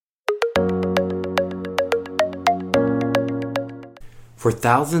For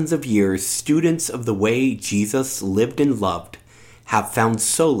thousands of years, students of the way Jesus lived and loved have found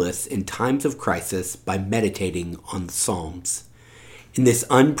solace in times of crisis by meditating on the Psalms. In this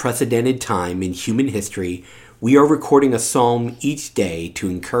unprecedented time in human history, we are recording a psalm each day to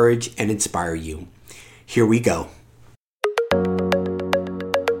encourage and inspire you. Here we go.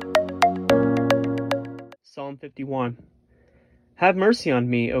 Psalm 51. Have mercy on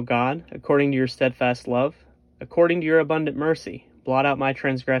me, O God, according to your steadfast love. According to your abundant mercy, blot out my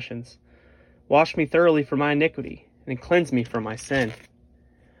transgressions. Wash me thoroughly from my iniquity, and cleanse me from my sin.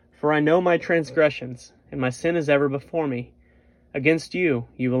 For I know my transgressions, and my sin is ever before me. Against you,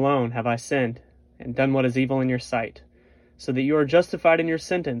 you alone, have I sinned, and done what is evil in your sight, so that you are justified in your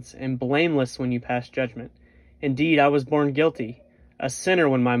sentence, and blameless when you pass judgment. Indeed, I was born guilty, a sinner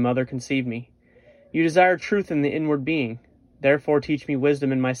when my mother conceived me. You desire truth in the inward being. Therefore teach me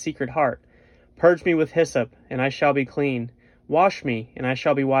wisdom in my secret heart. Purge me with hyssop, and I shall be clean. Wash me, and I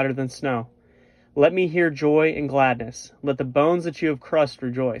shall be whiter than snow. Let me hear joy and gladness. Let the bones that you have crushed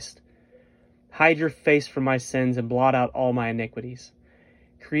rejoice. Hide your face from my sins and blot out all my iniquities.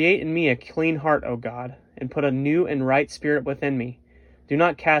 Create in me a clean heart, O God, and put a new and right spirit within me. Do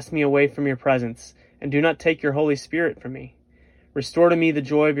not cast me away from your presence, and do not take your Holy Spirit from me. Restore to me the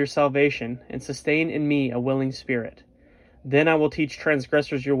joy of your salvation, and sustain in me a willing spirit. Then I will teach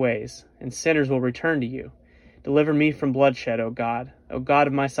transgressors your ways, and sinners will return to you. Deliver me from bloodshed, O God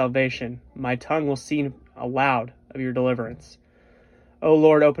of my salvation. My tongue will sing aloud of your deliverance. O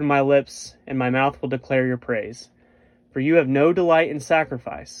Lord, open my lips, and my mouth will declare your praise. For you have no delight in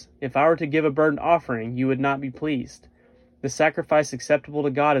sacrifice. If I were to give a burnt offering, you would not be pleased. The sacrifice acceptable to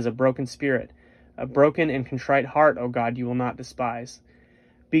God is a broken spirit. A broken and contrite heart, O God, you will not despise.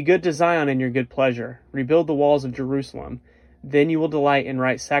 Be good to Zion in your good pleasure. Rebuild the walls of Jerusalem. Then you will delight in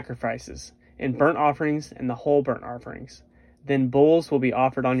right sacrifices, in burnt offerings and the whole burnt offerings. Then bulls will be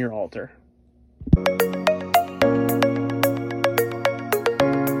offered on your altar.